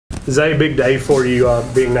Zae, big day for you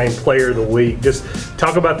being named Player of the Week. Just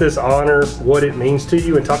talk about this honor, what it means to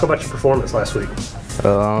you, and talk about your performance last week.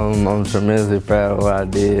 I'm tremendously proud of what I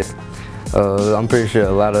did. I'm pretty sure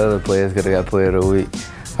a lot of other players could have got Player of the Week.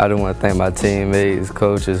 I just want to thank my teammates,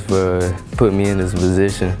 coaches for putting me in this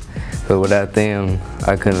position. But without them,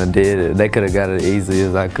 I couldn't have did it. They could have got it easily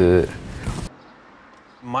as I could.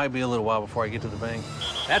 Might be a little while before I get to the bank.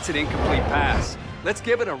 That's an incomplete pass. Let's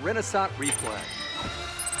give it a Renaissance replay.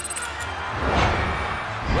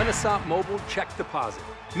 Renaissance Mobile Check Deposit.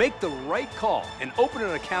 Make the right call and open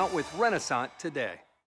an account with Renaissance today.